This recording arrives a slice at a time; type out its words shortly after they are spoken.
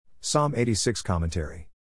Psalm 86 Commentary.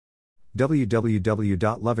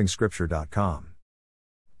 www.lovingscripture.com.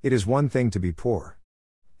 It is one thing to be poor.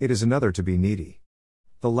 It is another to be needy.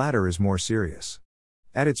 The latter is more serious.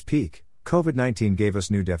 At its peak, COVID-19 gave us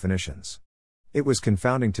new definitions. It was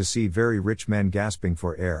confounding to see very rich men gasping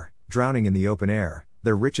for air, drowning in the open air,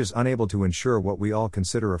 their riches unable to ensure what we all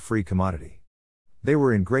consider a free commodity. They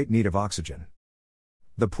were in great need of oxygen.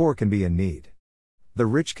 The poor can be in need. The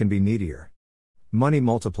rich can be needier. Money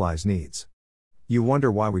multiplies needs. You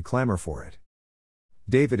wonder why we clamor for it.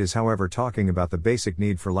 David is, however, talking about the basic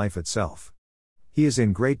need for life itself. He is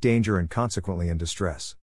in great danger and consequently in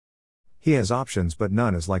distress. He has options, but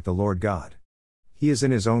none is like the Lord God. He is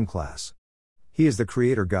in his own class. He is the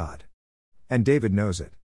Creator God. And David knows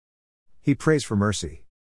it. He prays for mercy.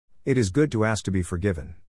 It is good to ask to be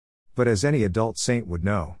forgiven. But as any adult saint would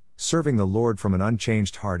know, serving the Lord from an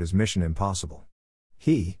unchanged heart is mission impossible.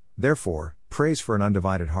 He, therefore, prays for an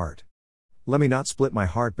undivided heart. Let me not split my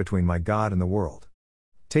heart between my God and the world.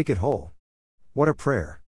 Take it whole. What a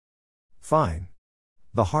prayer. Fine.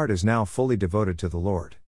 The heart is now fully devoted to the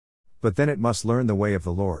Lord. But then it must learn the way of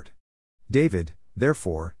the Lord. David,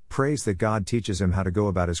 therefore, prays that God teaches him how to go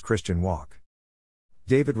about his Christian walk.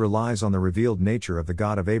 David relies on the revealed nature of the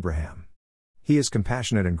God of Abraham. He is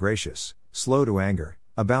compassionate and gracious, slow to anger,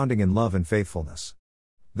 abounding in love and faithfulness.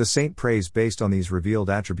 The saint prays based on these revealed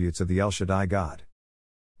attributes of the El Shaddai God.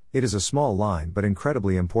 It is a small line but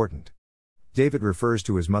incredibly important. David refers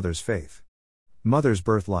to his mother's faith. Mothers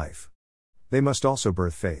birth life. They must also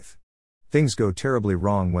birth faith. Things go terribly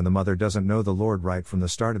wrong when the mother doesn't know the Lord right from the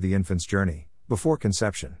start of the infant's journey, before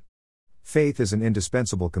conception. Faith is an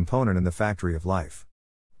indispensable component in the factory of life.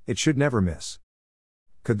 It should never miss.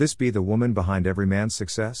 Could this be the woman behind every man's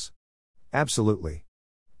success? Absolutely.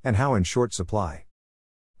 And how in short supply.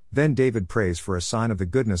 Then David prays for a sign of the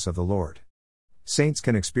goodness of the Lord. Saints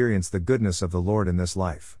can experience the goodness of the Lord in this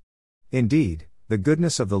life. Indeed, the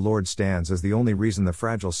goodness of the Lord stands as the only reason the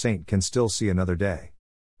fragile saint can still see another day.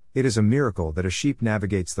 It is a miracle that a sheep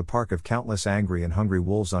navigates the park of countless angry and hungry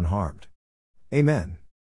wolves unharmed. Amen.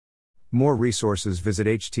 More resources visit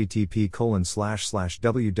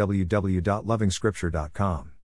http://www.lovingscripture.com.